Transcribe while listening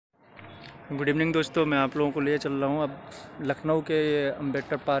Good evening दोस्तों, मैं आप लोगों को ले चल रहा हूँ अब लखनऊ के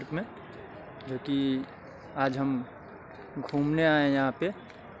अम्बेडकर पार्क में, जो कि आज हम घूमने आए हैं यहाँ पे।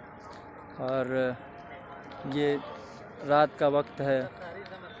 और ये रात का वक्त है,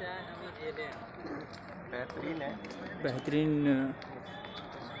 बेहतरीन।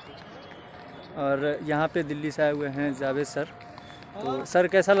 और यहाँ पे दिल्ली से आए हुए हैं जावेद सर। तो सर,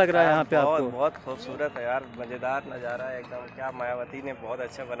 कैसा लग रहा है यहाँ पे आपको? बहुत खूबसूरत है यार, मज़ेदार नज़ारा है एकदम। क्या मायावती ने बहुत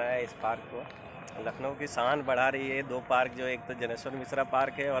अच्छा बनाया है इस पार्क को। लखनऊ की शान बढ़ा रही है दो पार्क, जो एक तो जनेश्वर मिश्रा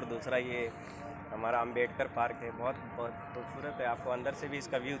पार्क है और दूसरा ये हमारा अम्बेडकर पार्क है। बहुत बहुत खूबसूरत है। आपको अंदर से भी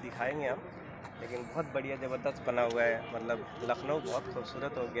इसका व्यू दिखाएंगे हम, लेकिन बहुत बढ़िया ज़बरदस्त बना हुआ है। मतलब लखनऊ बहुत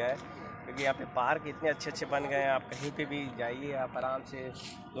खूबसूरत हो गया है, क्योंकि यहाँ पे पार्क इतने अच्छे अच्छे बन गए हैं। आप कहीं पे भी जाइए, आप आराम से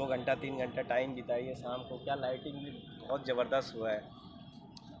 2 घंटा 3 घंटा टाइम बिताइए शाम को। क्या लाइटिंग भी बहुत ज़बरदस्त हुआ है,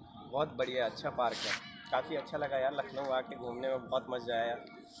 बहुत बढ़िया अच्छा पार्क है। काफ़ी अच्छा लगा यार, लखनऊ आके घूमने में बहुत मज़ा आया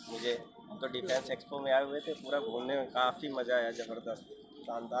मुझे। तो डिफेंस एक्सपो में आए हुए थे, पूरा घूमने में काफ़ी मज़ा आया, ज़बरदस्त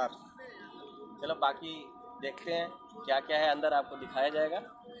शानदार। चलो बाकी देखते हैं क्या क्या है अंदर, आपको दिखाया जाएगा।